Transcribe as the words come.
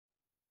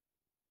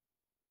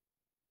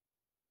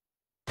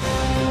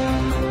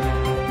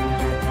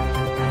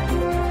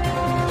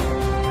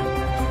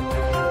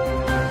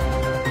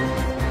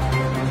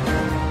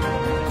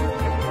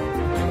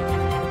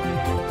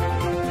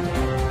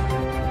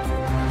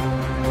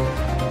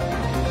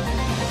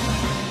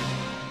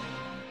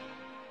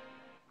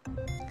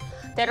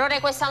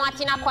Terrore questa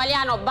mattina a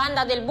Qualiano,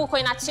 banda del buco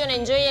in azione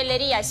in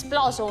gioielleria,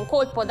 esploso un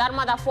colpo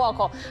d'arma da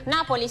fuoco.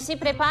 Napoli si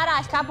prepara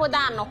al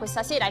Capodanno,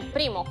 questa sera il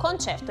primo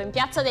concerto in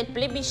piazza del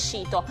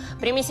Plebiscito.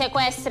 Primi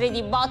sequestri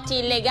di botti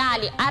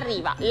illegali,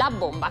 arriva la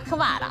bomba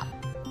Kvara.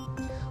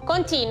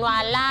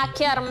 Continua la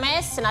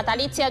kermesse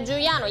natalizia a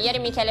Giuliano, ieri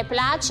Michele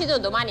Placido,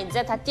 domani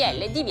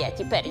ZTL,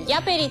 divieti per gli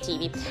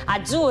aperitivi.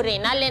 Azzurri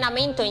in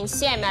allenamento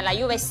insieme alla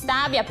Juve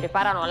Stabia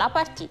preparano la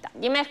partita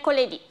di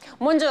mercoledì.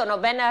 Buongiorno,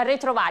 ben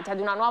ritrovati ad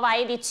una nuova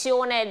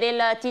edizione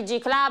del TG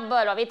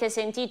Club, lo avete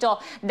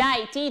sentito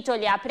dai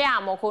titoli,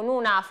 apriamo con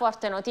una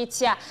forte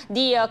notizia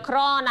di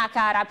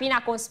cronaca,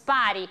 rapina con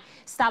spari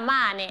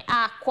stamane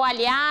a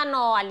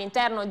Qualiano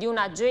all'interno di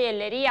una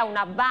gioielleria,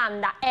 una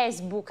banda è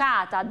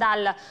sbucata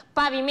dal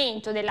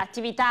pavimento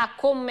dell'attività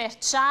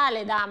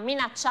commerciale, ha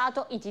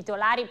minacciato i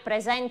titolari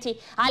presenti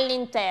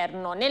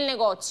all'interno. Nel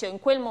negozio in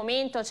quel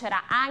momento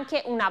c'era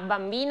anche una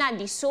bambina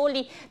di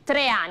soli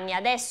 3 anni,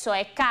 adesso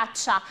è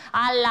caccia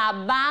alla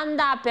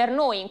banda. Per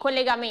noi in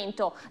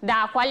collegamento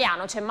da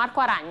Qualiano c'è Marco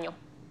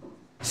Aragno.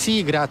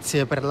 Sì,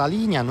 grazie per la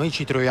linea. Noi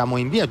ci troviamo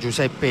in via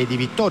Giuseppe Di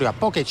Vittorio, a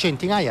poche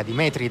centinaia di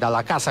metri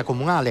dalla casa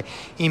comunale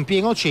in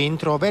pieno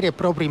centro, veri e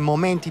propri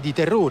momenti di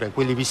terrore,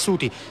 quelli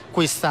vissuti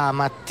questa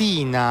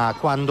mattina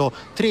quando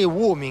 3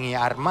 uomini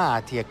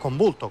armati e con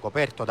volto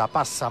coperto da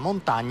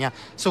passamontagna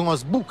sono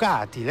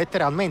sbucati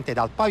letteralmente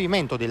dal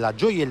pavimento della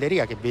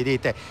gioielleria che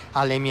vedete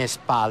alle mie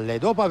spalle.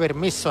 Dopo aver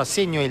messo a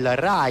segno il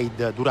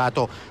raid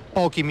durato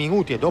pochi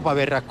minuti e dopo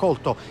aver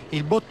raccolto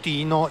il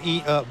bottino,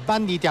 i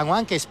banditi hanno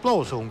anche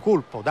esploso un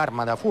colpo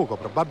d'arma da fuoco,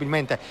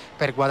 probabilmente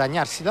per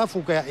guadagnarsi la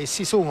fuga, e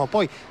si sono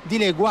poi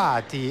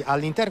dileguati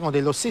all'interno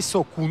dello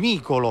stesso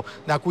cunicolo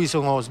da cui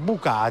sono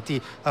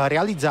sbucati,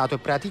 realizzato e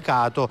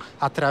praticato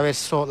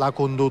attraverso la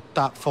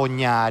condotta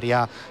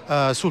fognaria.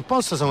 Sul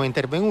posto sono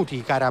intervenuti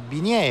i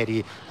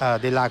carabinieri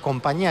della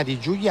compagnia di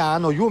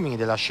Giuliano, gli uomini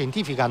della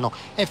scientifica hanno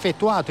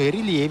effettuato i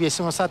rilievi e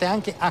sono state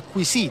anche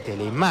acquisite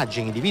le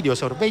immagini di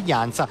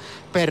videosorveglianza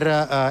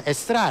per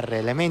estrarre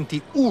elementi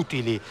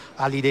utili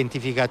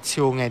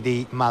all'identificazione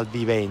dei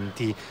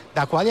malviventi.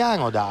 Da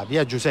Qualiano, da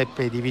via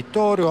Giuseppe Di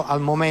Vittorio,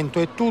 al momento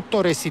è tutto,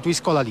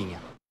 restituisco la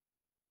linea.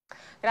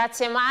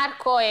 Grazie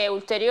Marco, e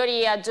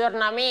ulteriori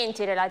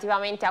aggiornamenti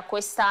relativamente a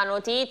questa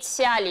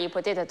notizia li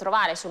potete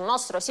trovare sul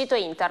nostro sito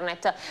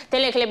internet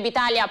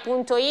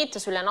teleclubitalia.it,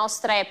 sulle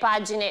nostre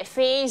pagine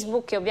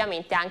Facebook e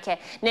ovviamente anche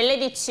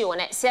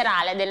nell'edizione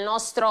serale del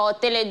nostro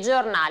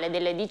telegiornale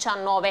delle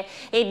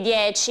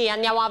 19:10.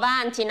 Andiamo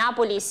avanti,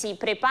 Napoli si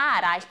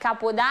prepara al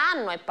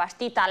Capodanno, è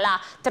partita la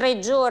 3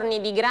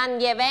 giorni di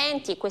grandi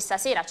eventi, questa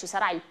sera ci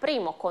sarà il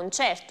primo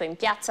concerto in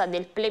piazza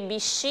del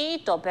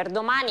Plebiscito, per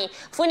domani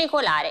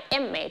funicolare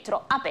e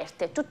metro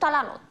aperte tutta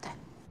la notte.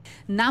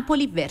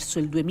 Napoli verso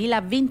il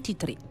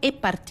 2023 è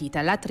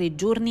partita la 3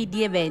 giorni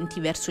di eventi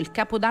verso il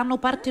Capodanno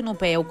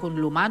partenopeo con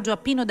l'omaggio a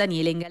Pino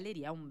Daniele in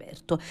Galleria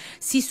Umberto.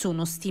 Si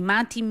sono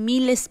stimati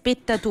 1000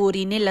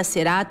 spettatori nella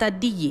serata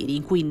di ieri,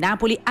 in cui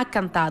Napoli ha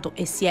cantato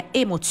e si è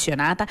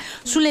emozionata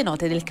sulle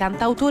note del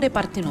cantautore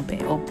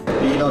partenopeo.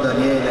 Pino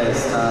Daniele è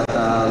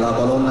stata la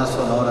colonna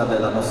sonora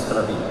della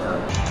nostra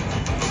vita.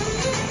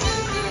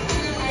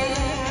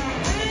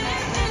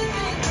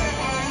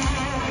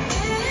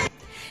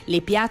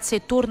 Le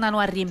piazze tornano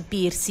a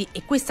riempirsi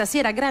e questa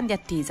sera grande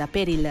attesa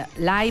per il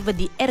live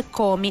di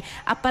Ercomi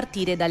a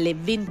partire dalle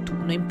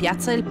 21 in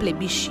piazza del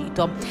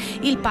Plebiscito.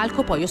 Il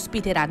palco poi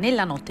ospiterà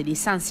nella notte di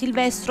San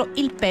Silvestro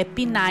il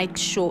Peppi Night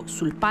Show.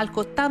 Sul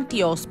palco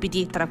tanti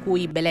ospiti, tra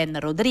cui Belen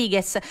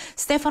Rodriguez,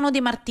 Stefano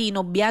De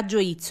Martino, Biagio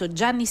Izzo,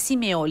 Gianni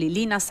Simeoli,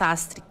 Lina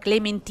Sastri,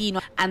 Clementino,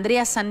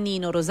 Andrea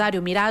Sannino,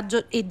 Rosario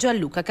Miraggio e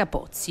Gianluca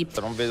Capozzi.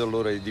 Non vedo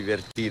l'ora di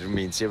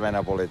divertirmi insieme ai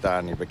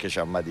napoletani, perché ci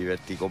hanno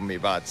divertiti con me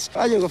pazzi.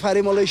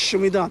 Faremo le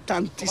scemità,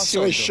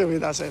 tantissime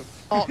scemità sempre.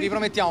 Oh, vi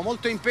promettiamo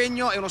molto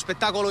impegno e uno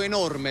spettacolo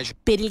enorme.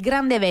 Per il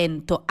grande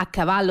evento a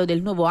cavallo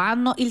del nuovo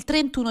anno, il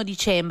 31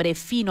 dicembre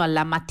fino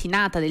alla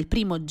mattinata del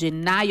 1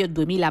 gennaio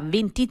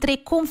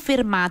 2023,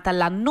 confermata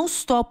la non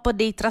stop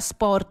dei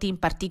trasporti, in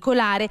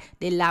particolare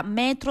della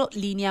metro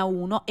linea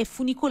 1 e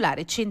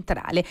funicolare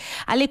centrale,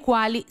 alle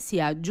quali si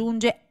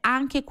aggiunge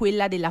anche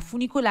quella della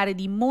funicolare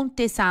di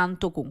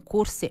Montesanto, con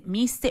corse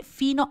miste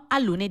fino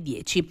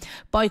all'1:10,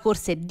 poi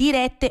corse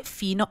dirette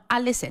fino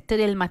alle 7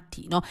 del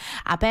mattino.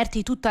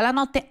 Aperti tutta la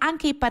notte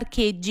anche i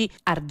parcheggi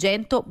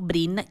Argento,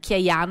 Brin,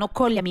 Chiaiano,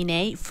 Colli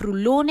Aminei,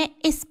 Frullone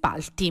e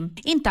Spalti.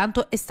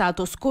 Intanto è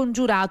stato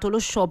scongiurato lo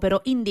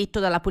sciopero indetto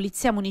dalla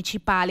Polizia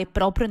Municipale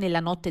proprio nella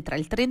notte tra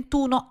il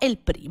 31 e il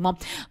 1.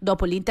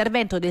 Dopo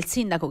l'intervento del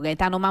sindaco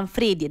Gaetano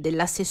Manfredi e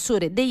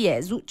dell'assessore De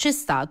Jesu c'è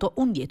stato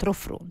un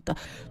dietrofront.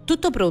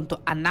 Tutto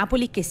pronto a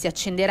Napoli, che si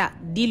accenderà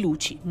di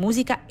luci,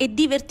 musica e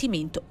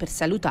divertimento per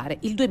salutare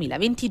il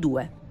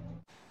 2022.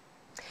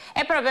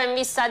 E proprio in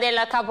vista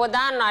del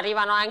Capodanno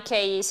arrivano anche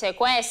i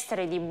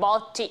sequestri di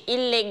botti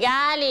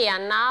illegali. A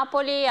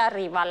Napoli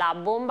arriva la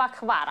bomba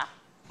Kvara.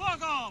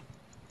 Fuoco!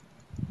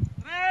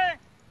 3,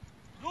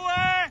 2,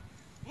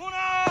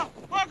 1,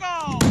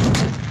 fuoco!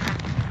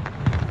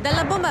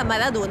 Dalla bomba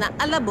Maradona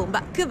alla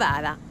bomba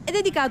Kvara. è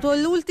dedicato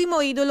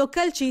all'ultimo idolo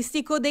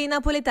calcistico dei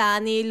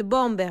napoletani, il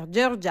bomber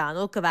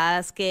georgiano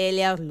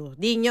Kvaratskhelia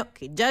Lordigno,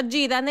 che già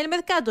gira nel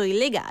mercato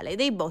illegale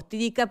dei botti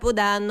di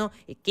Capodanno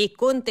e che,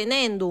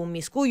 contenendo un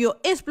miscuglio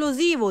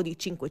esplosivo di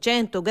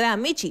 500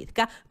 grammi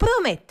circa,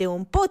 promette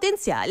un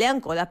potenziale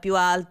ancora più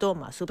alto,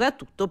 ma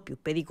soprattutto più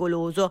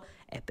pericoloso.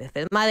 È per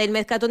fermare il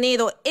mercato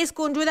nero e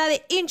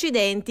scongiurare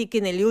incidenti che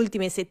nelle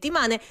ultime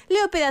settimane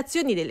le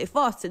operazioni delle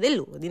forze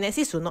dell'ordine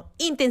si sono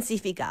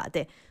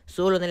intensificate.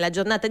 Solo nella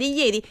giornata di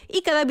ieri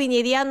i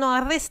carabinieri hanno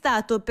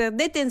arrestato per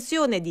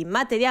detenzione di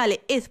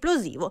materiale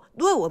esplosivo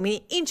 2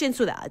 uomini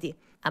incensurati.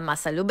 A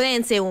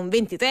Massalobrense un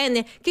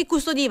 23enne che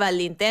custodiva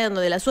all'interno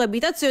della sua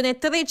abitazione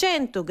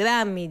 300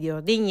 grammi di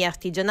ordigni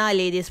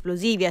artigianali ed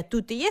esplosivi a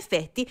tutti gli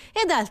effetti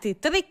ed altri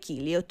 3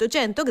 kg e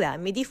 800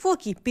 grammi di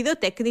fuochi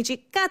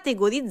pirotecnici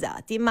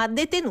categorizzati ma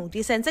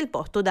detenuti senza il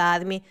porto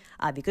d'armi.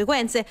 A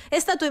Viquequenze è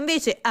stato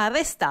invece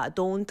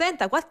arrestato un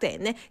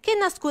 34enne che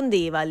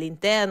nascondeva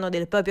all'interno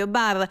del proprio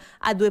bar,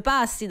 a 2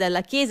 passi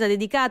dalla chiesa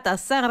dedicata a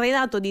San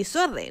Renato di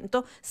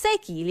Sorrento, 6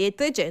 kg e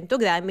 300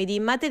 grammi di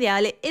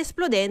materiale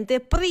esplodente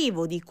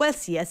privo di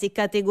qualsiasi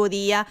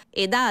categoria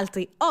ed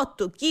altri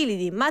 8 kg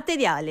di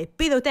materiale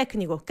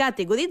pirotecnico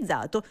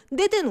categorizzato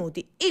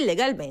detenuti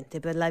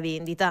illegalmente per la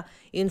vendita.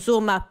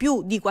 Insomma,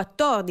 più di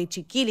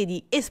 14 kg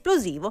di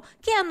esplosivo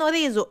che hanno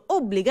reso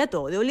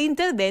obbligatorio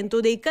l'intervento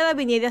dei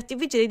carabinieri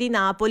artificieri di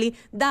Napoli,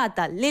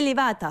 data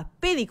l'elevata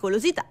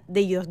pericolosità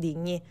degli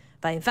ordigni.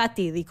 Va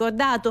infatti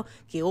ricordato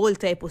che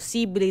oltre ai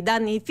possibili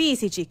danni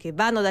fisici che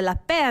vanno dalla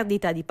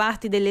perdita di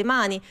parti delle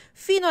mani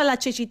fino alla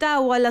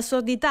cecità o alla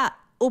sordità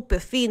o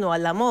perfino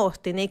alla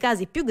morte nei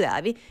casi più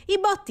gravi, i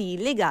botti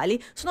illegali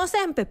sono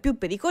sempre più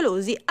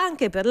pericolosi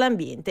anche per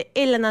l'ambiente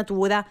e la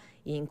natura.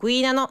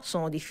 Inquinano,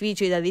 sono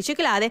difficili da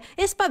riciclare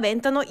e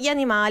spaventano gli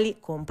animali,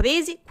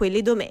 compresi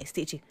quelli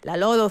domestici. La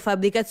loro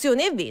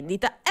fabbricazione e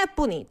vendita è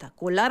punita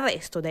con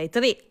l'arresto dai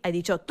 3 ai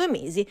 18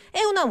 mesi e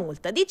una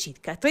multa di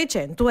circa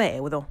 300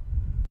 euro.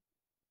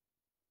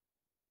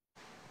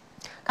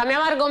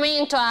 Cambiamo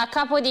argomento. A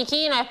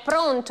Capodichino è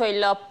pronto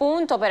il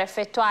punto per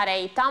effettuare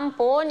i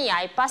tamponi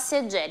ai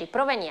passeggeri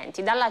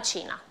provenienti dalla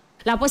Cina.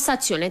 La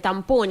postazione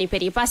tamponi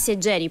per i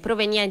passeggeri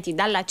provenienti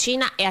dalla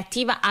Cina è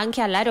attiva anche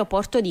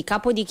all'aeroporto di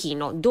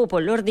Capodichino. Dopo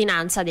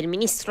l'ordinanza del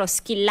ministro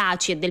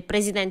Schillaci e del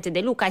presidente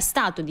De Luca è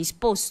stato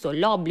disposto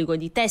l'obbligo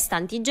di test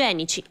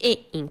antigenici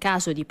e, in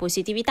caso di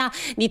positività,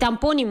 di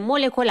tamponi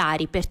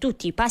molecolari per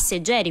tutti i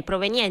passeggeri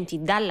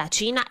provenienti dalla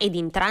Cina ed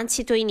in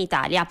transito in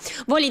Italia.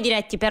 Voli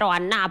diretti però a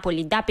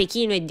Napoli, da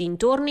Pechino e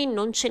dintorni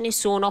non ce ne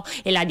sono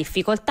e la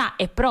difficoltà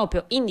è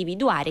proprio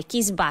individuare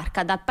chi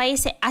sbarca dal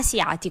paese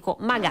asiatico,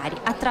 magari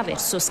attraverso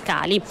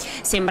scali.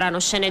 Sembrano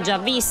scene già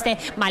viste,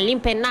 ma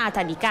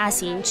l'impennata di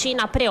casi in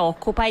Cina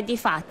preoccupa e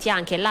difatti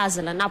anche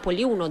l'ASL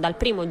Napoli 1 dal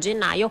 1°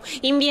 gennaio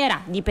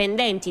invierà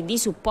dipendenti di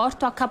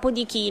supporto a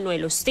Capodichino e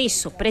lo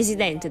stesso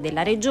presidente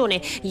della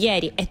regione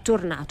ieri è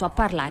tornato a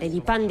parlare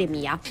di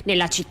pandemia.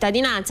 Nella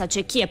cittadinanza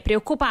c'è chi è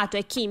preoccupato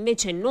e chi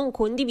invece non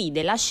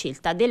condivide la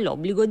scelta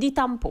dell'obbligo di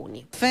tamponi.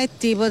 In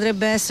effetti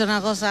potrebbe essere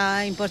una cosa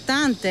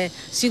importante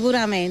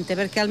sicuramente,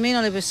 perché almeno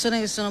le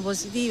persone che sono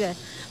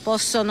positive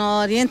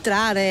possono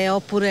rientrare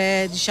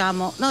oppure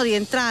non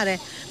rientrare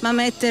ma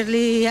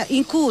metterli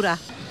in cura.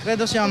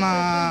 Credo sia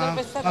una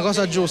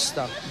cosa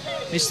giusta,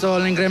 visto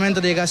l'incremento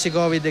dei casi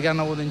Covid che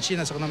hanno avuto in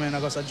Cina, secondo me è una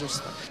cosa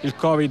giusta. Il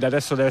Covid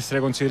adesso deve essere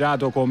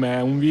considerato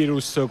come un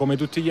virus come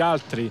tutti gli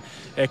altri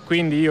e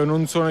quindi io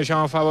non sono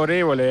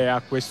favorevole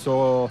a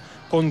questo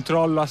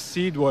controllo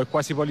assiduo e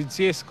quasi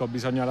poliziesco.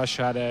 Bisogna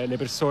lasciare le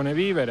persone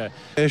vivere.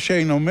 Se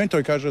in aumento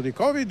il caso di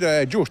Covid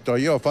è giusto,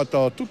 io ho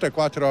fatto tutte e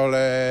 4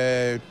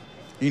 le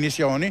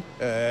iniezioni,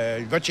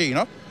 il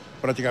vaccino,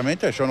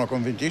 praticamente sono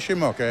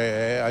convintissimo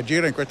che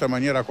agire in questa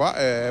maniera qua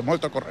è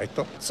molto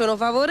corretto. Sono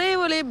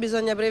favorevole,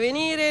 bisogna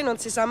prevenire, non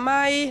si sa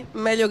mai,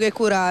 meglio che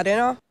curare,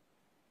 no?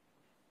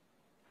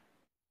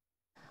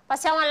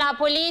 Passiamo alla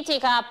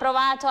politica.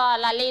 Approvato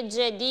la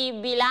legge di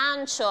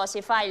bilancio,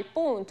 si fa il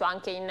punto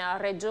anche in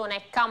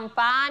Regione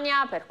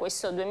Campania. Per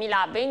questo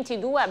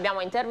 2022 abbiamo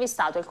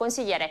intervistato il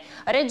consigliere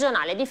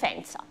regionale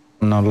Difensa.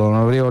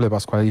 L'onorevole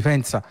Pasquale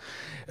Difensa.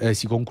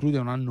 Si conclude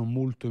un anno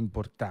molto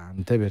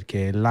importante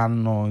perché è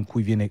l'anno in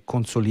cui viene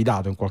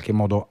consolidato in qualche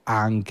modo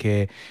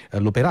anche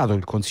l'operato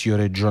del Consiglio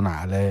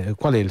regionale.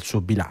 Qual è il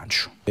suo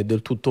bilancio? È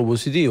del tutto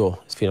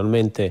positivo,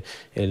 finalmente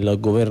il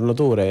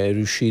governatore è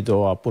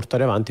riuscito a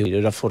portare avanti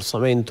il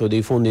rafforzamento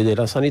dei fondi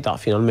della sanità,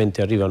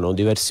 finalmente arrivano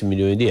diversi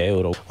milioni di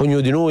euro. Ognuno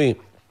di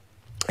noi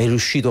è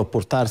riuscito a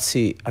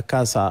portarsi a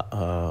casa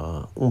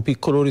un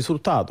piccolo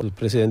risultato. Il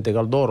presidente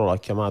Caldoro l'ha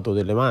chiamato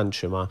delle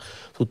mance, ma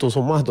tutto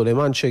sommato le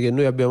mance che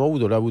noi abbiamo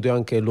avuto le ha avute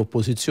anche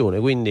l'opposizione,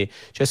 quindi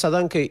c'è stato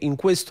anche in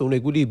questo un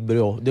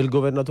equilibrio del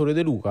governatore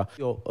De Luca.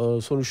 Io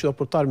sono riuscito a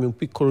portarmi un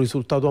piccolo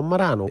risultato a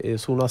Marano,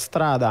 su una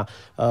strada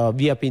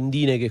via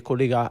Pendine che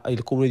collega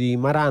il comune di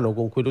Marano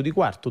con quello di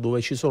Quarto,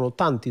 dove ci sono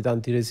tanti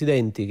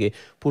residenti che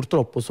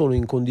purtroppo sono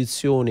in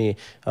condizioni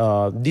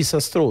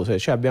disastrose.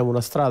 Cioè abbiamo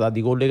una strada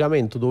di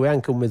collegamento dove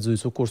anche un mezzo di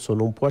soccorso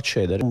non può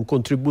accedere. Un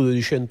contributo di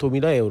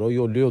 100.000 euro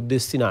io li ho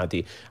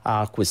destinati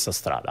a questa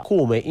strada.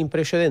 Come in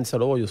precedenza,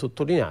 lo voglio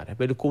sottolineare,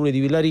 per il comune di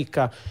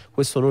Villaricca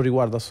questo non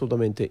riguarda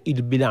assolutamente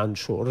il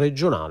bilancio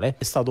regionale.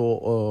 È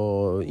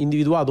stato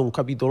individuato un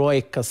capitolo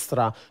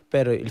extra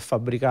per il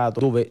fabbricato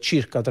dove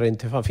circa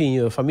 30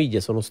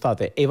 famiglie sono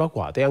state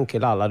evacuate. Anche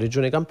là la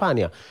Regione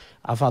Campania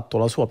ha fatto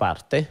la sua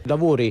parte. I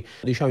lavori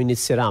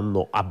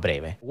inizieranno a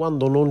breve.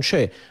 Quando non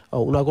c'è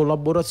una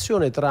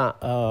collaborazione tra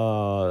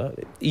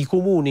i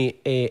comuni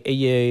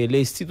e le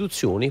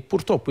istituzioni,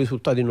 purtroppo i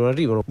risultati non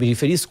arrivano. Mi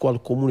riferisco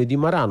al comune di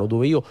Marano,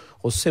 dove io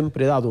ho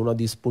sempre dato una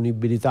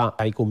disponibilità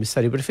ai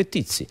commissari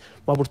prefettizi,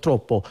 ma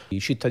purtroppo i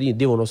cittadini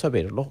devono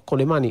saperlo, con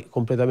le mani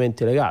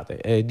completamente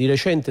legate. Di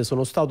recente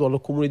sono stato al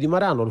comune di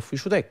Marano,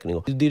 all'ufficio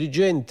tecnico. Il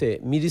dirigente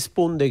mi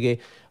risponde che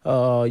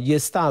gli è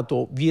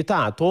stato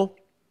vietato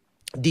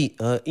di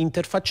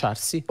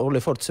interfacciarsi con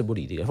le forze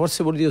politiche. Le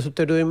forze politiche sul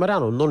territorio di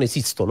Marano non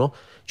esistono.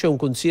 C'è un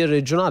consigliere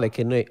regionale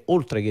che non è,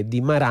 oltre che di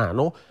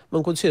Marano, ma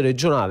un consigliere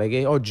regionale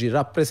che oggi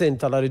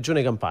rappresenta la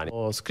regione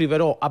Campania.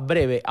 Scriverò a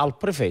breve al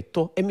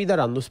prefetto e mi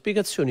daranno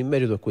spiegazioni in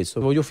merito a questo.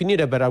 Voglio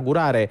finire per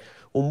augurare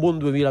un buon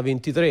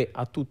 2023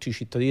 a tutti i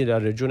cittadini della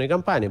regione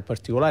Campania, in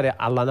particolare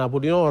alla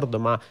Napoli Nord,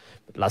 ma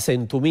la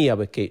sento mia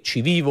perché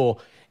ci vivo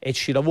e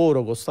ci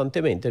lavoro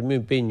costantemente, il mio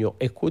impegno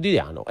è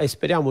quotidiano e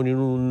speriamo in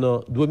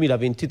un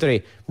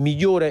 2023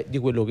 migliore di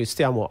quello che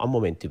stiamo a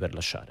momenti per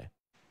lasciare.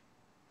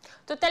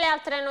 Tutte le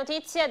altre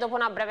notizie dopo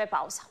una breve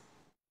pausa.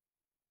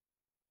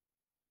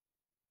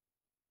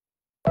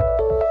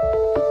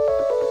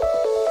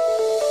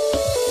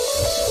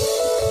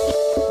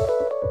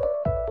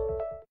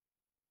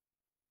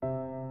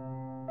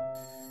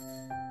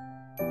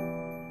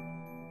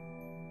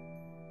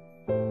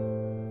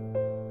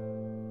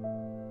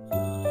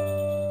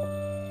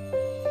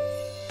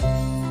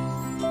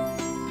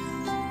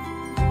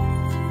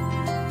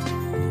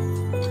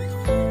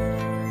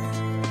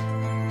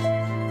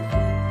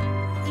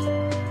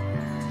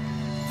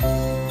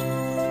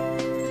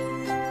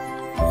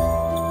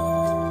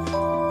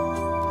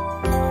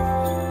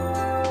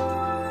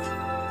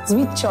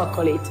 Sweet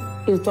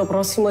Chocolate, il tuo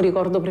prossimo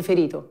ricordo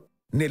preferito.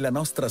 Nella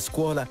nostra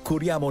scuola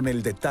curiamo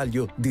nel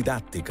dettaglio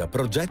didattica,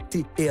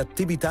 progetti e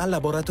attività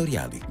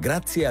laboratoriali,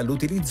 grazie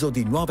all'utilizzo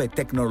di nuove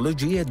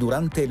tecnologie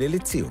durante le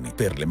lezioni,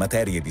 per le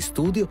materie di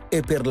studio e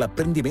per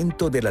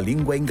l'apprendimento della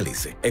lingua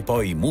inglese. E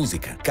poi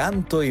musica,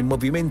 canto e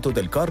movimento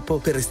del corpo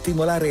per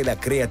stimolare la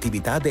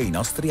creatività dei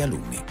nostri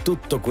alunni.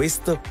 Tutto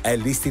questo è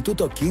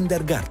l'Istituto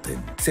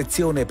Kindergarten,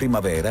 sezione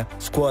primavera,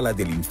 scuola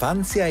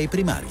dell'infanzia e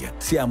primaria.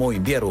 Siamo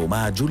in via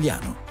Roma a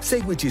Giuliano.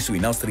 Seguici sui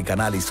nostri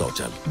canali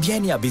social.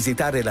 Vieni a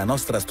visitare la nostra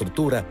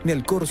struttura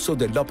nel corso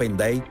dell'Open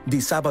Day di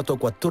sabato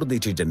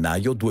 14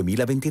 gennaio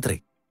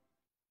 2023.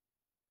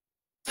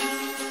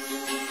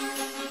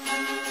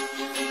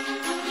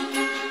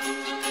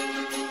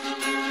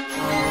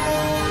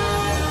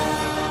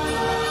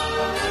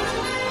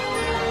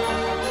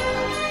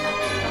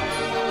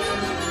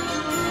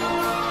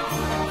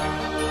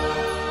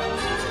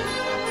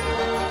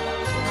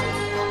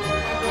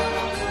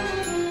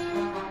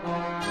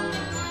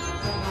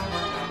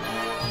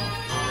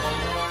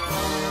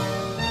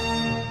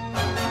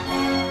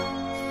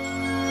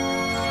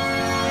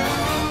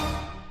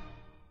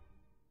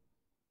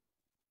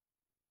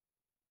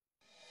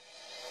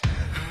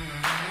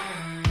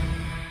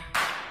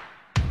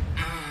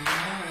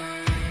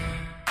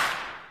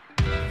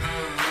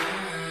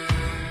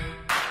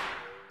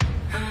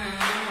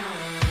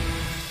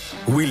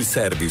 Will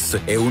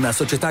Service è una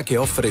società che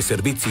offre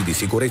servizi di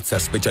sicurezza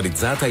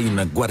specializzata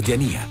in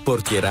guardiania,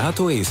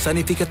 portierato e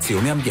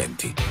sanificazione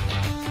ambienti.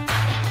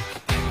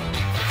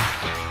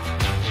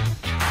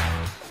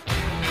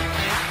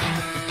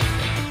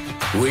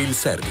 Will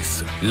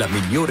Service, la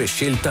migliore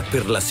scelta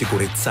per la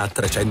sicurezza a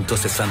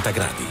 360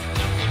 gradi.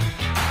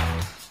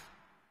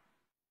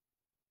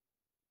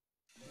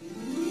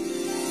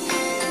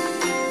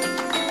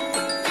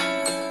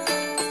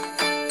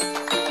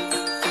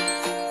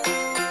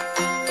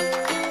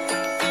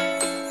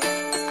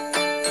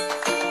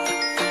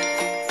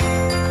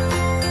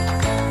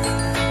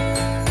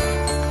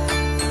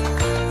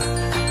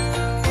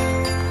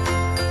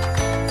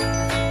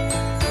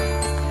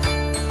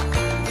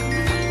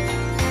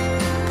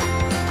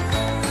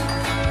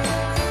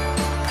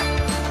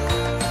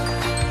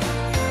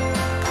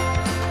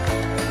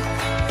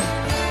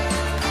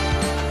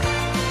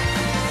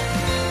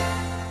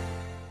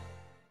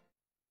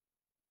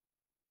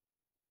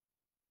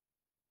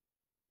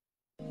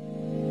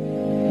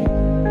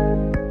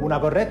 Una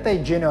corretta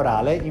igiene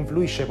orale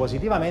influisce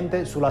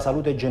positivamente sulla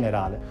salute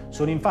generale.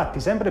 Sono infatti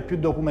sempre più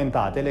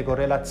documentate le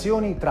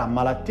correlazioni tra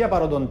malattia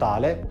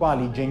parodontale,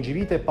 quali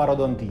gengivite e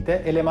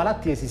parodontite, e le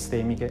malattie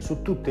sistemiche,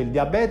 su tutte il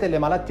diabete e le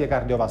malattie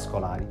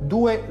cardiovascolari.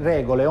 Due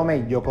regole, o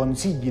meglio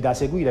consigli da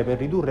seguire per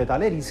ridurre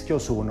tale rischio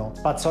sono: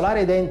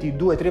 spazzolare i denti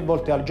 2-3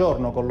 volte al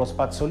giorno con lo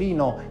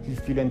spazzolino, il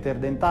filo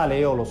interdentale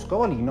e o lo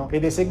scovolino,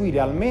 ed eseguire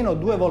almeno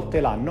 2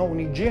 volte l'anno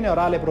un'igiene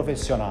orale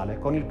professionale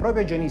con il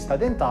proprio igienista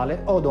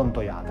dentale o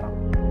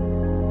odontoiatra.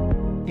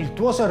 Il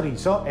tuo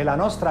sorriso è la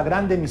nostra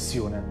grande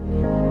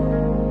missione.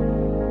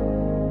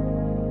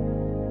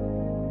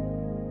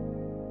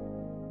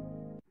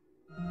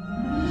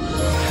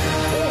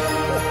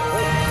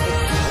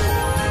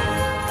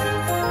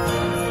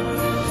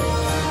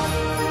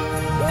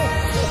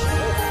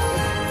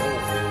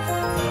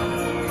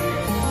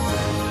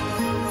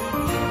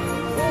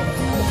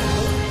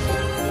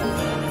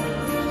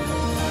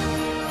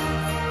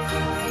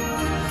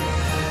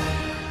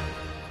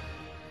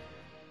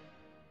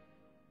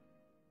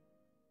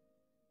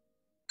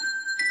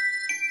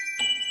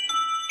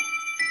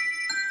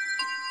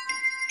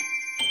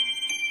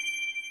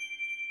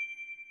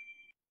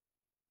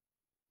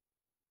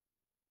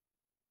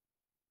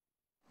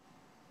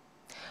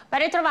 Ben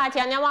ritrovati,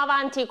 andiamo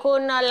avanti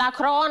con la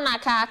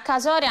cronaca. A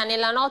Casoria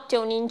nella notte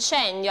un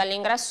incendio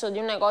all'ingresso di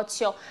un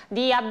negozio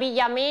di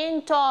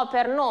abbigliamento.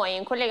 Per noi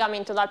in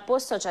collegamento dal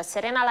posto c'è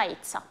Serena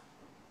Laizza.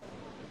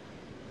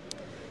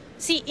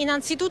 Sì,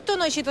 innanzitutto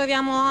noi ci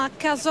troviamo a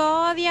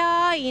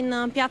Casoria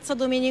in piazza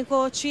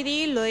Domenico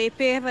Cirillo e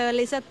per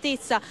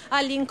l'esattezza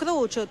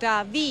all'incrocio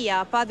tra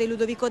via Padre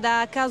Ludovico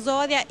da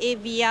Casoria e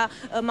via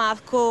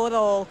Marco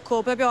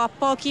Rocco, proprio a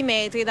pochi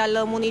metri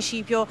dal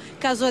municipio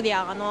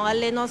casoriano.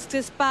 Alle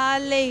nostre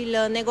spalle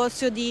il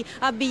negozio di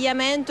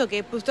abbigliamento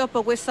che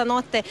purtroppo questa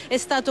notte è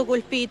stato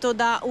colpito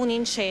da un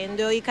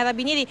incendio. I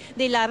carabinieri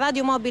della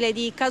radiomobile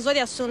di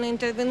Casoria sono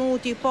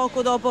intervenuti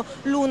poco dopo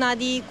l'1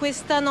 di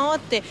questa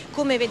notte.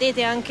 Come vedete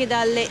anche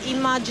dalle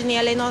immagini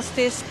alle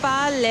nostre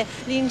spalle,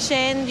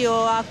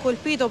 l'incendio ha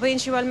colpito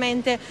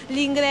principalmente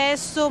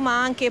l'ingresso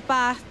ma anche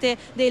parte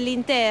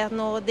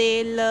dell'interno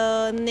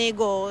del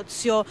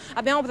negozio.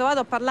 Abbiamo provato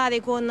a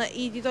parlare con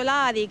i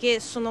titolari che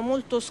sono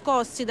molto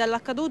scossi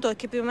dall'accaduto e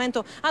che per il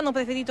momento hanno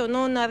preferito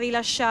non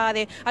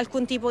rilasciare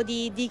alcun tipo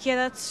di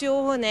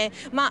dichiarazione,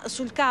 ma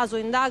sul caso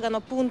indagano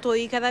appunto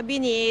i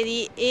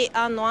carabinieri e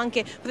hanno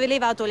anche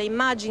prelevato le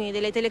immagini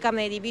delle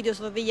telecamere di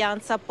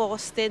videosorveglianza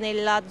poste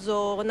nella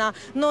zona.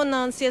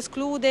 Non si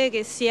esclude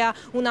che sia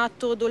un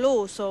atto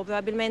doloso,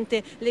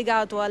 probabilmente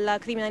legato alla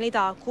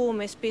criminalità,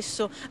 come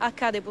spesso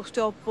accade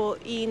purtroppo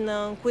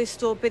in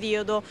questo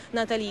periodo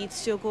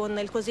natalizio con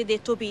il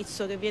cosiddetto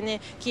pizzo che viene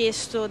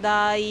chiesto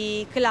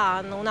dai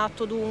clan. Un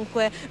atto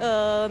dunque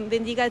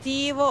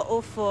vendicativo o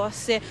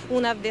forse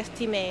un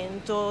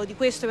avvertimento. Di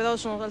questo però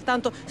sono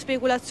soltanto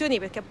speculazioni,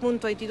 perché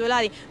appunto i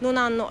titolari non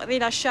hanno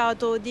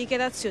rilasciato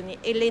dichiarazioni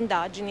e le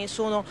indagini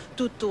sono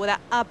tuttora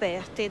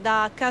aperte.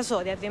 Da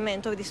Casoria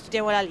ovviamente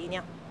restituiamo la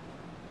linea.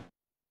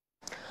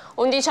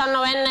 Un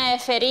 19enne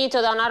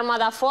ferito da un'arma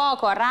da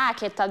fuoco,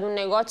 racket ad un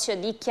negozio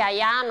di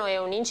Chiaiano e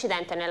un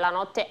incidente nella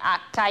notte a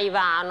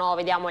Caivano.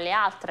 Vediamo le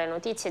altre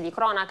notizie di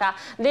cronaca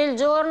del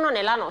giorno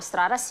nella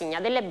nostra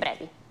rassegna delle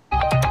brevi.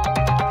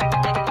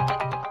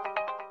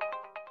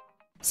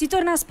 Si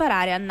torna a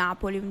sparare a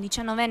Napoli. Un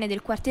 19enne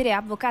del quartiere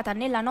Avvocata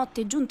nella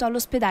notte è giunto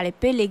all'ospedale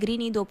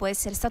Pellegrini dopo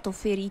essere stato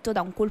ferito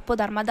da un colpo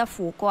d'arma da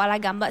fuoco alla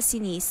gamba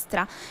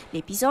sinistra.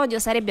 L'episodio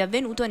sarebbe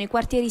avvenuto nei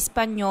quartieri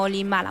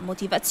spagnoli, ma la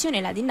motivazione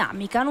e la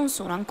dinamica non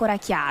sono ancora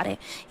chiare.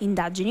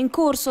 Indagini in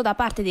corso da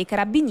parte dei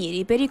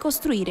carabinieri per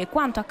ricostruire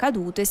quanto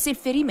accaduto e se il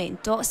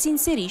ferimento si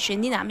inserisce in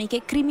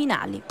dinamiche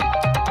criminali.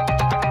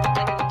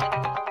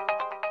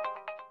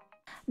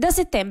 Da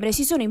settembre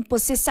si sono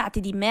impossessati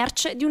di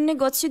merce di un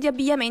negozio di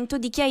abbigliamento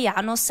di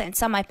Chiaiano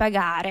senza mai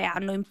pagare.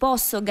 Hanno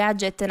imposto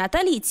gadget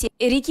natalizi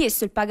e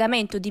richiesto il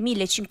pagamento di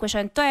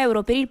 1.500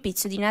 euro per il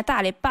pizzo di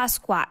Natale,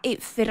 Pasqua e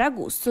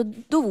Ferragosto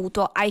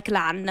dovuto ai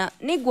clan.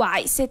 Nei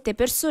guai 7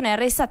 persone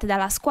arrestate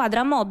dalla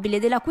squadra mobile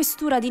della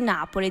questura di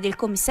Napoli e del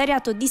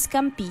commissariato di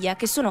Scampia,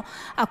 che sono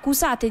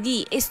accusate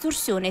di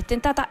estorsione e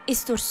tentata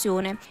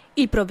estorsione.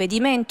 Il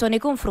provvedimento nei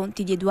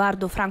confronti di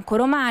Edoardo Franco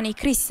Romani,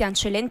 Cristian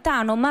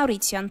Celentano,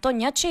 Maurizio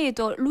Antonio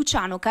Aceto,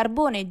 Luciano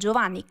Carbone,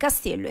 Giovanni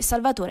Castello e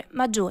Salvatore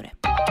Maggiore.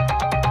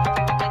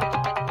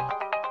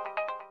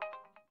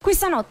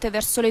 Questa notte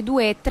verso le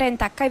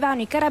 2:30 a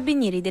Caivano i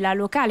carabinieri della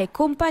locale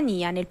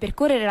compagnia, nel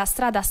percorrere la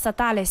strada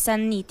statale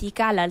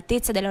Sannitica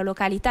all'altezza della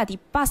località di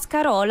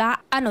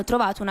Pascarola, hanno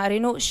trovato una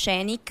Renault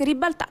Scenic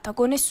ribaltata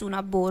con nessuno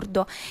a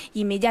bordo. Gli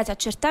immediati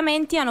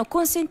accertamenti hanno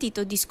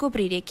consentito di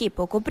scoprire che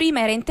poco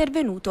prima era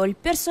intervenuto il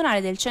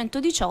personale del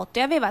 118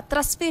 e aveva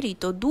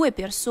trasferito 2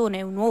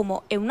 persone, un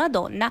uomo e una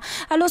donna,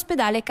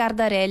 all'ospedale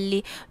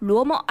Cardarelli.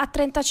 L'uomo ha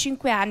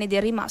 35 anni ed è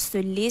rimasto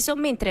illeso,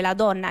 mentre la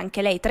donna,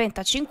 anche lei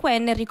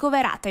 35enne, è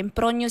ricoverata in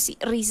prognosi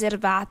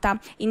riservata.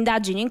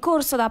 Indagini in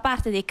corso da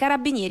parte dei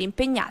carabinieri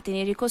impegnati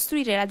nel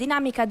ricostruire la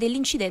dinamica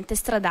dell'incidente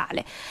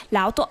stradale.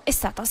 L'auto è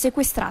stata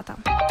sequestrata.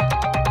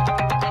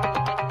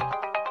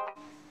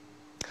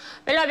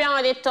 Ve lo abbiamo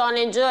detto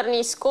nei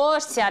giorni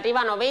scorsi,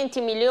 arrivano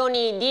 20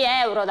 milioni di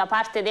euro da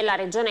parte della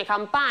Regione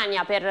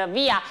Campania per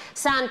via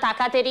Santa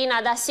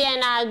Caterina da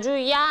Siena a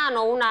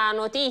Giuliano, una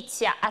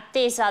notizia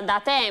attesa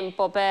da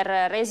tempo per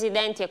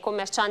residenti e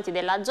commercianti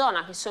della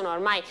zona che sono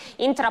ormai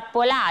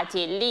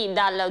intrappolati lì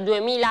dal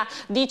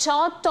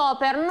 2018.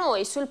 Per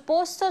noi sul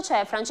posto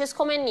c'è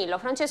Francesco Mennillo.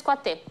 Francesco, a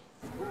te.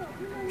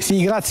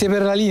 Sì, grazie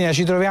per la linea.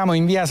 Ci troviamo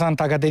in via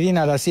Santa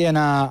Caterina da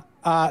Siena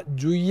a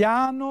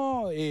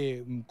Giugliano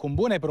e con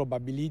buone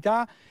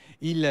probabilità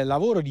il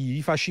lavoro di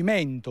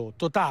rifacimento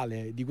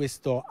totale di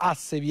questo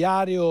asse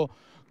viario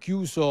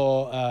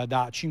chiuso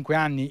da 5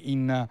 anni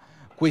in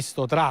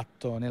questo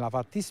tratto nella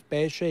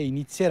fattispecie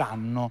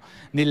inizieranno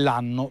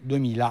nell'anno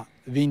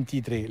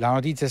 2023. La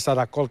notizia è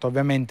stata accolta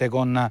ovviamente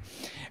con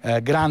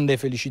grande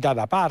felicità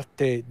da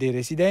parte dei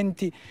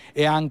residenti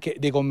e anche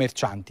dei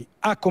commercianti.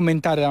 A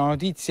commentare la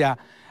notizia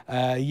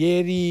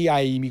ieri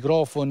ai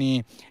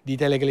microfoni di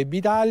Teleclub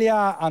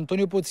Italia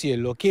Antonio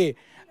Pozziello, che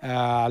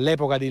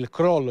all'epoca del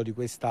crollo di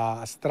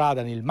questa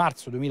strada nel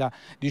marzo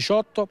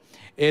 2018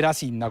 era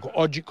sindaco,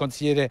 oggi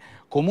consigliere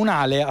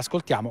comunale.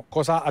 Ascoltiamo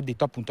cosa ha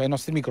detto appunto ai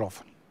nostri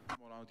microfoni.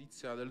 La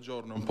notizia del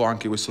giorno è un po'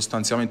 anche questo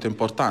stanziamento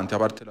importante, a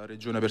parte la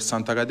regione per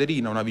Santa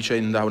Caterina, una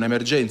vicenda,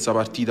 un'emergenza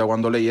partita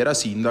quando lei era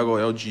sindaco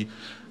e oggi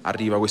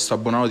arriva questa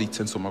buona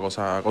notizia, insomma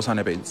cosa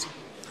ne pensi?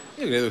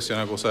 Io credo sia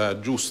una cosa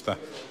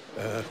giusta.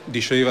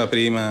 Diceva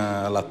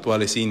prima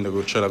l'attuale sindaco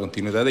che c'è la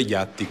continuità degli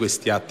atti,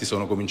 questi atti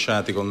sono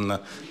cominciati con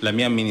la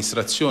mia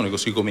amministrazione,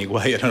 così come i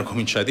guai erano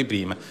cominciati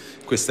prima.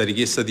 Questa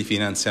richiesta di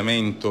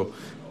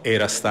finanziamento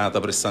era stata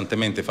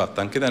pressantemente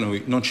fatta anche da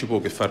noi, non ci può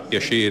che far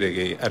piacere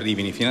che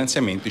arrivino i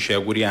finanziamenti, ci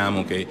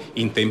auguriamo che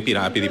in tempi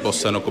rapidi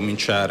possano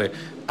cominciare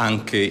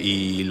anche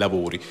i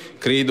lavori.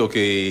 Credo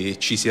che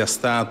ci sia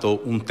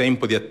stato un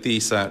tempo di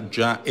attesa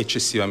già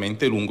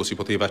eccessivamente lungo, si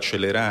poteva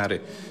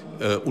accelerare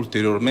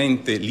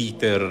ulteriormente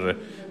l'iter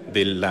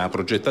della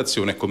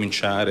progettazione e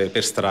cominciare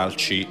per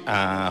stralci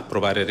a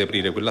provare a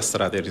riaprire quella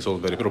strada e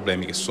risolvere i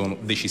problemi che sono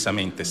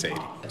decisamente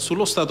seri.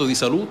 Sullo stato di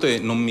salute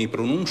non mi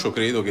pronuncio,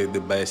 credo che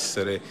debba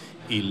essere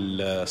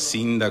il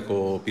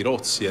sindaco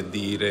Pirozzi a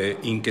dire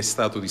in che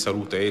stato di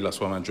salute è la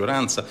sua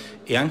maggioranza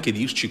e anche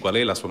dirci qual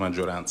è la sua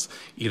maggioranza.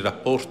 Il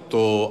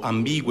rapporto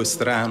ambiguo e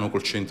strano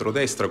col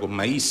centrodestra, con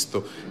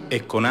Maisto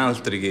e con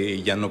altri che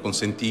gli hanno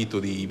consentito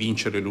di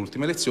vincere le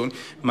ultime elezioni,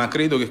 ma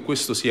credo che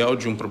questo sia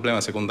oggi un problema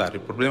secondario.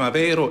 Il problema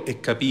vero è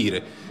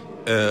capire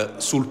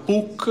sul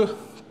PUC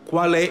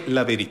qual è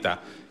la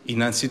verità.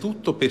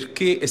 Innanzitutto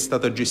perché è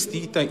stata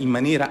gestita in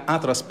maniera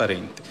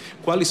atrasparente,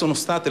 quali sono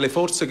state le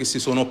forze che si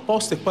sono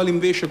opposte e quali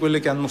invece quelle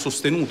che hanno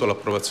sostenuto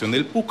l'approvazione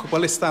del PUC,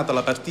 qual è stata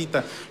la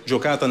partita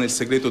giocata nel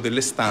segreto delle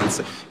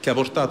stanze che ha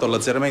portato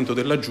all'azzeramento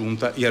della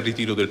Giunta e al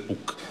ritiro del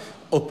PUC.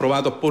 Ho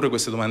provato a porre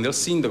queste domande al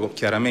sindaco,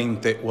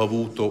 chiaramente ho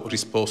avuto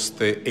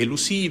risposte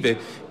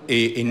elusive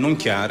e non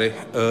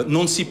chiare.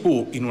 Non si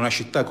può in una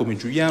città come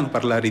Giugliano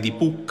parlare di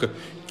PUC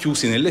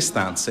chiusi nelle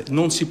stanze,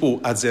 non si può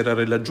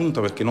azzerare la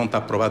Giunta perché non ti ha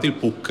approvato il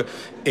PUC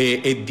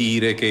e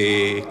dire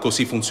che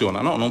così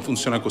funziona. No, non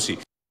funziona così.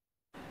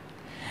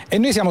 E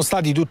noi siamo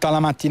stati tutta la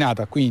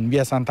mattinata qui in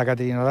via Santa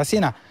Caterina da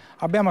Siena,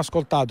 abbiamo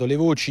ascoltato le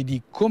voci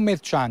di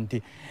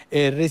commercianti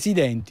e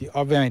residenti,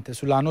 ovviamente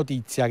sulla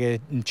notizia che è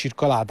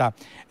circolata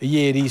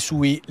ieri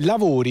sui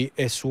lavori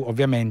e su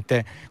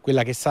ovviamente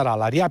quella che sarà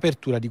la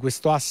riapertura di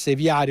questo asse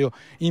viario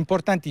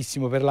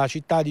importantissimo per la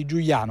città di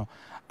Giugliano.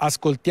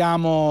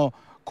 Ascoltiamo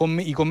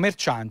i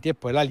commercianti e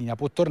poi la linea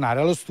può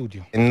tornare allo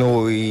studio.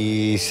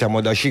 Noi siamo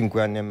da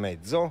 5 anni e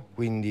mezzo,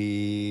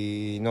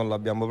 quindi non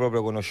l'abbiamo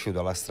proprio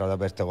conosciuta la strada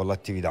aperta con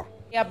l'attività.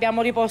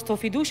 Abbiamo riposto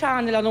fiducia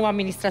nella nuova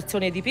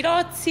amministrazione di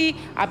Pirozzi,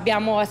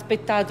 abbiamo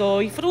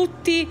aspettato i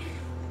frutti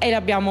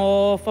e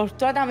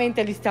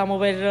fortunatamente li stiamo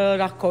per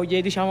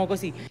raccogliere, diciamo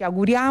così. Ci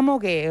auguriamo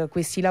che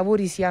questi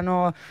lavori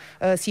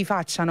si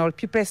facciano il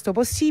più presto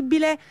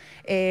possibile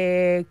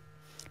e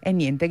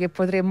niente, che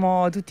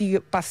potremmo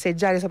tutti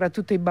passeggiare,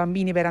 soprattutto i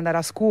bambini, per andare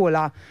a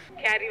scuola.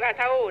 È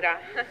arrivata ora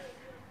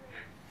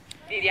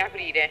di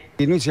riaprire.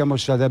 Noi siamo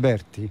stati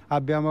aperti,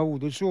 abbiamo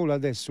avuto solo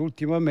adesso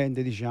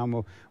ultimamente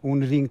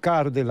un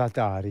rincaro della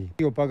Tari.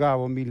 Io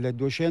pagavo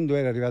 1.200 euro,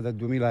 è arrivato a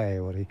 2.000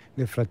 euro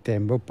nel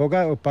frattempo,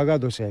 ho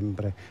pagato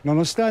sempre.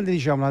 Nonostante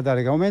la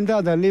Tari che è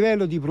aumentata, a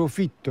livello di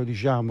profitto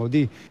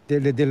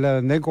del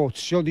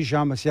negozio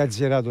si è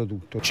azzerato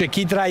tutto. C'è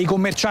chi tra i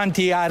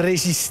commercianti ha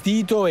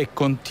resistito e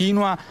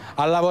continua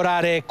a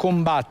lavorare e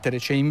combattere,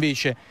 c'è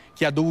invece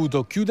chi ha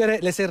dovuto chiudere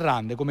le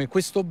serrande come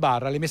questo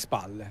bar alle mie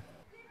spalle.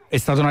 È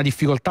stata una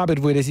difficoltà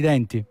per voi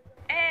residenti?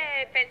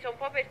 Penso un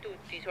po' per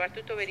tutti,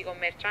 soprattutto per i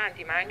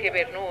commercianti, ma anche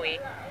per noi.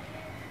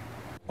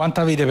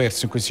 Quanto avete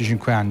perso in questi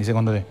 5 anni,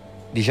 secondo te?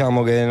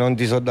 Diciamo che non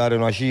ti so dare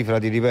una cifra,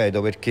 ti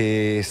ripeto,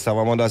 perché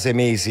stavamo da 6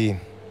 mesi,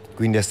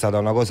 quindi è stata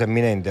una cosa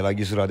imminente la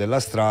chiusura della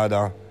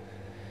strada,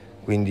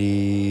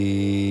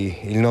 quindi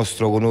il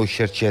nostro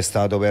conoscerci è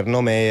stato per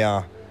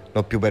nomea,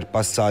 non più per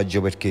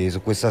passaggio, perché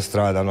su questa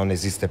strada non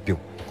esiste più.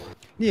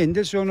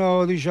 Niente,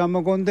 sono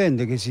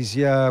contento che si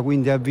sia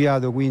quindi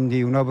avviato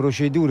una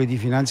procedura di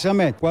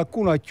finanziamento.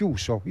 Qualcuno ha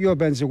chiuso, io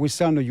penso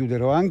quest'anno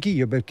chiuderò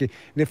anch'io, perché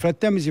nel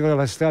frattempo si farà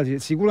la strada,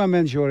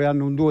 sicuramente ci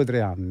vorranno 2 o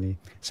 3 anni,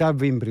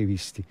 salvo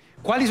imprevisti.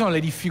 Quali sono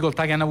le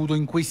difficoltà che hanno avuto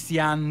in questi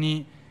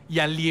anni gli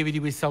allievi di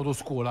questa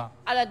autoscuola?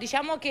 Allora,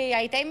 diciamo che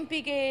ai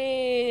tempi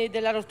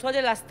della rottura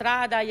della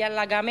strada, gli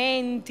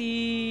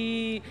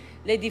allagamenti,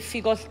 le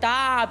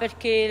difficoltà,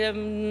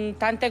 perché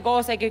tante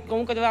cose che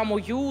comunque dovevamo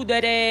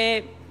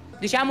chiudere.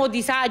 diciamo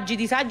disagi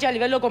a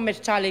livello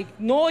commerciale,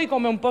 noi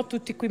come un po'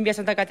 tutti qui in via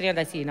Santa Caterina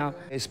da Siena.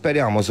 E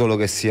speriamo solo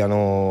che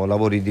siano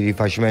lavori di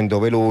rifacimento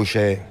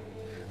veloce,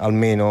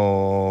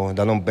 almeno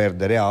da non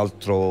perdere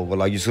altro con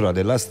la chiusura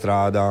della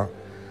strada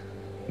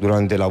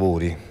durante i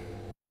lavori.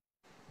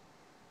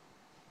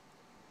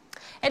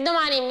 E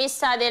domani in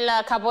vista del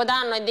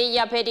Capodanno e degli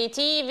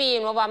aperitivi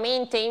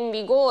nuovamente in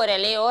vigore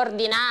le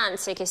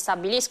ordinanze che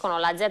stabiliscono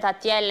la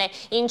ZTL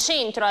in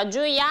centro a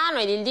Giugliano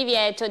ed il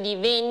divieto di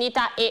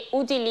vendita e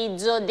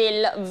utilizzo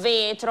del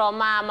vetro,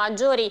 ma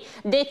maggiori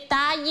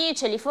dettagli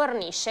ce li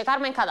fornisce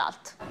Carmen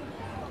Cadalt.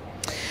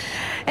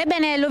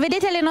 Ebbene, lo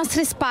vedete alle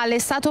nostre spalle, è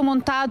stato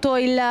montato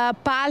il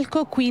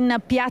palco qui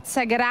in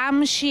piazza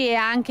Gramsci e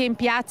anche in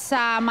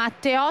piazza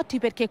Matteotti,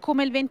 perché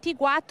come il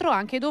 24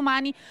 anche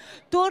domani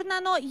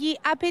tornano gli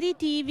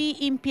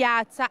aperitivi in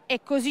piazza, e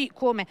così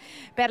come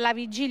per la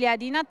vigilia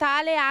di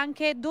Natale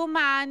anche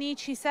domani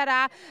ci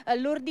sarà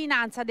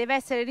l'ordinanza, deve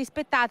essere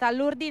rispettata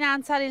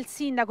l'ordinanza del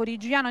sindaco di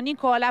Giugliano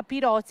Nicola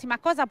Pirozzi. Ma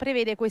cosa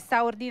prevede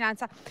questa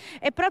ordinanza?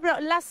 È proprio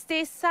la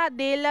stessa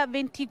del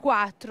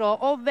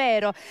 24,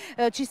 ovvero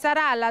ci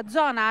sarà la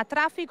zona a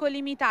traffico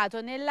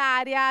limitato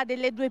nell'area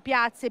delle due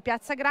piazze,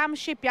 piazza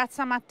Gramsci e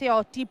piazza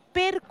Matteotti,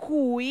 per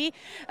cui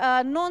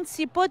non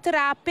si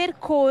potrà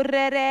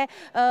percorrere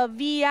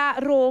via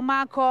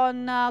Roma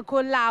con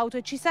l'auto,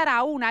 e ci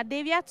sarà una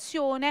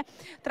deviazione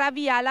tra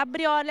via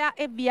Labriola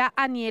e via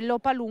Aniello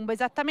Palumbo,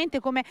 esattamente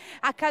come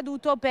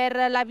accaduto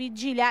per la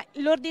vigilia.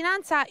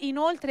 L'ordinanza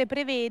inoltre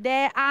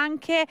prevede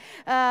anche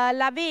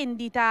la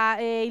vendita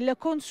e il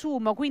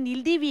consumo, quindi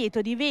il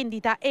divieto di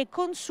vendita e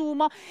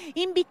consumo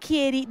in bicchieri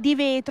di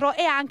vetro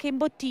e anche in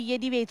bottiglie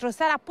di vetro.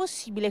 Sarà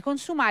possibile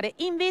consumare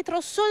in vetro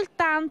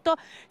soltanto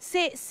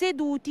se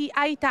seduti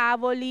ai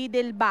tavoli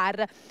del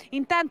bar.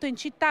 Intanto in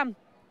città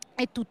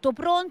è tutto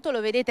pronto, lo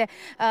vedete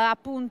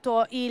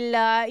appunto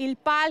il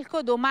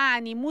palco,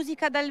 domani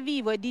musica dal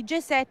vivo e DJ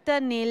set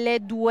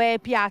nelle due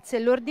piazze.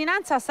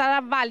 L'ordinanza sarà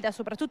valida,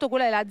 soprattutto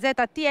quella della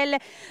ZTL,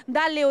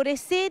 dalle ore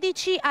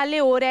 16 alle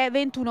ore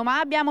 21, ma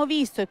abbiamo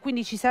visto, e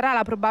quindi ci sarà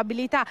la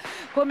probabilità,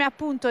 come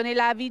appunto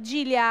nella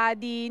vigilia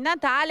di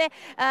Natale,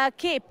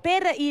 che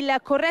per il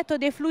corretto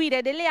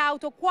defluire delle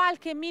auto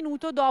qualche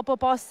minuto dopo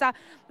possa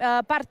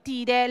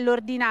partire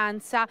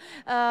l'ordinanza.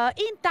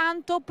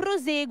 Intanto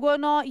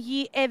proseguono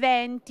gli eventi,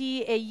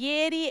 e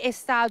ieri è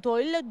stato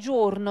il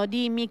giorno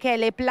di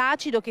Michele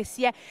Placido, che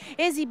si è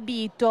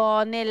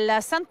esibito nel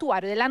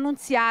santuario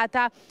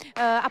dell'Annunziata,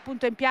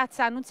 appunto in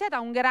piazza Annunziata,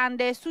 un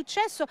grande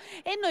successo,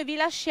 e noi vi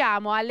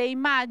lasciamo alle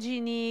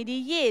immagini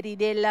di ieri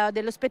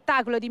dello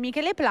spettacolo di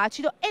Michele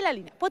Placido, e la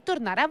linea può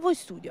tornare a voi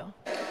studio.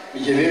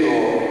 Mi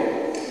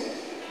chiedevo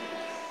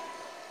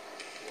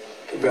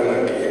che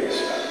bella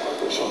chiesa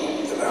quando sono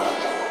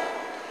entrato,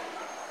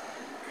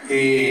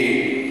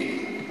 e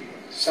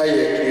sai a chi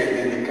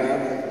è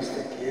dedicata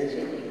questa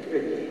chiesa?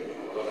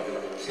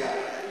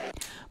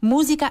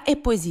 Musica e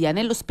poesia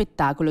nello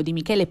spettacolo di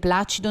Michele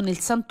Placido nel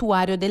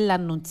santuario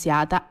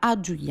dell'Annunziata a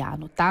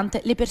Giugliano.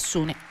 Tante le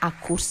persone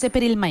accorse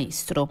per il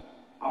maestro.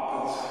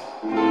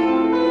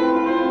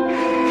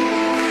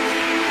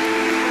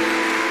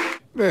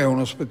 Beh, è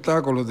uno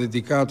spettacolo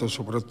dedicato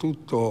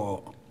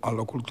soprattutto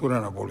alla cultura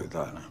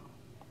napoletana,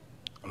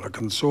 alla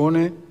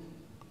canzone,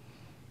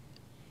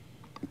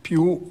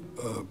 più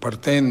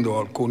partendo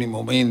alcuni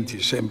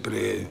momenti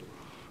sempre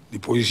di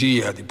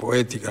poesia, di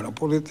poetica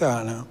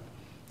napoletana.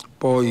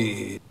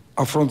 Poi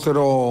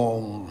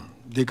affronterò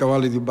dei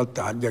cavalli di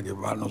battaglia che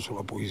vanno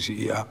sulla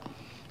poesia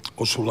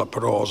o sulla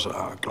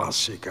prosa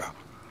classica.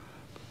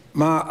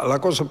 Ma la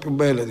cosa più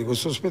bella di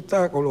questo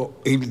spettacolo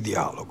è il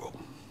dialogo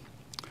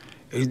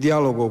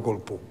col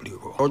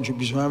pubblico. Oggi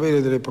bisogna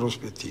avere delle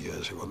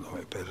prospettive, secondo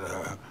me,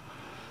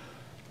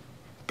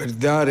 per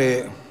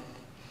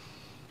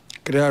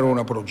creare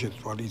una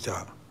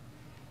progettualità,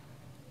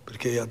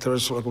 perché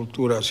attraverso la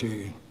cultura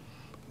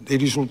dei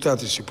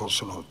risultati si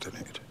possono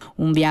ottenere.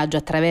 Un viaggio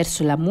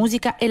attraverso la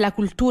musica e la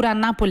cultura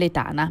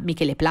napoletana.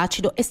 Michele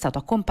Placido è stato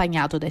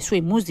accompagnato dai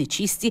suoi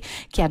musicisti,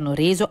 che hanno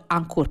reso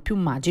ancor più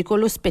magico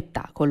lo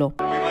spettacolo.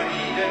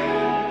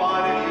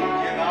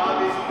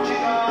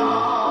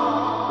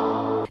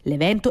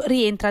 L'evento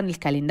rientra nel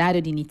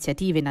calendario di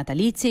iniziative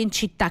natalizie in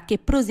città, che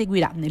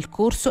proseguirà nel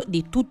corso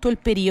di tutto il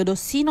periodo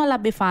sino alla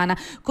Befana,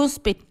 con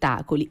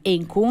spettacoli e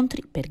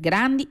incontri per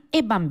grandi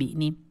e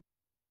bambini.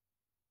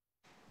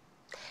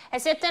 E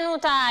si è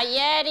tenuta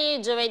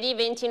ieri, giovedì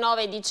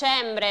 29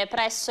 dicembre,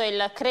 presso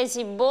il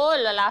Crazy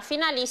Ball, la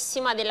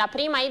finalissima della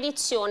prima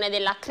edizione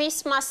della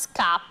Christmas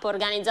Cup,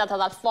 organizzata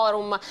dal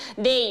Forum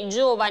dei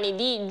Giovani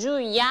di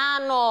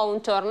Giugliano,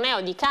 un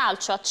torneo di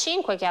calcio a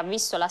 5 che ha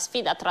visto la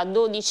sfida tra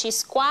 12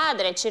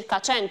 squadre e circa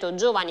 100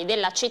 giovani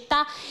della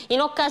città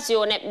in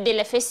occasione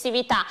delle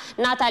festività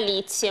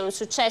natalizie. Un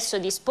successo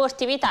di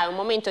sportività e un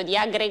momento di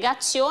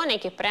aggregazione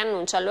che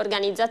preannuncia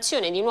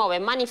l'organizzazione di nuove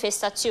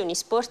manifestazioni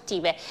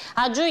sportive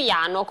a Giugliano,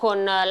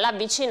 con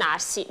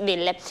l'avvicinarsi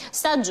delle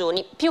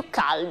stagioni più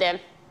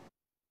calde.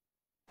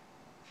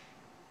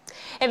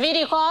 E vi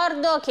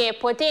ricordo che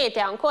potete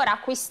ancora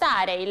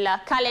acquistare il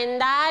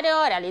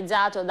calendario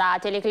realizzato da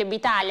Teleclub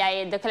Italia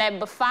e The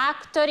Club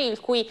Factory, il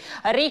cui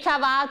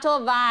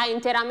ricavato va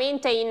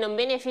interamente in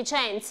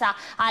beneficenza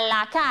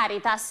alla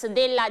Caritas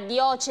della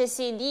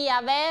diocesi di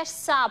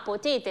Aversa.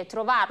 Potete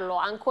trovarlo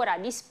ancora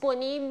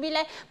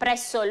disponibile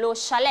presso lo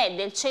chalet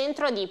del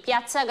centro di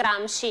Piazza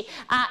Gramsci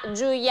a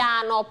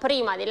Giuliano.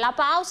 Prima della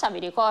pausa vi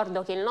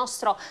ricordo che il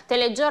nostro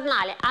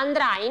telegiornale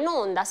andrà in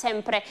onda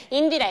sempre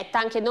in diretta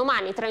anche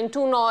domani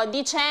 31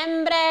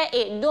 dicembre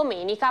e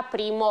domenica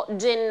 1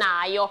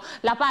 gennaio.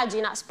 La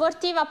pagina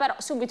sportiva però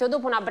subito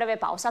dopo una breve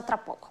pausa, tra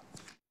poco.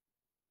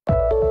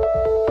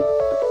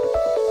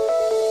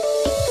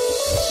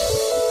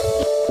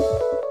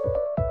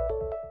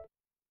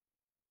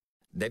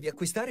 Devi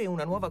acquistare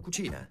una nuova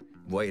cucina?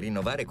 Vuoi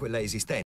rinnovare quella esistente?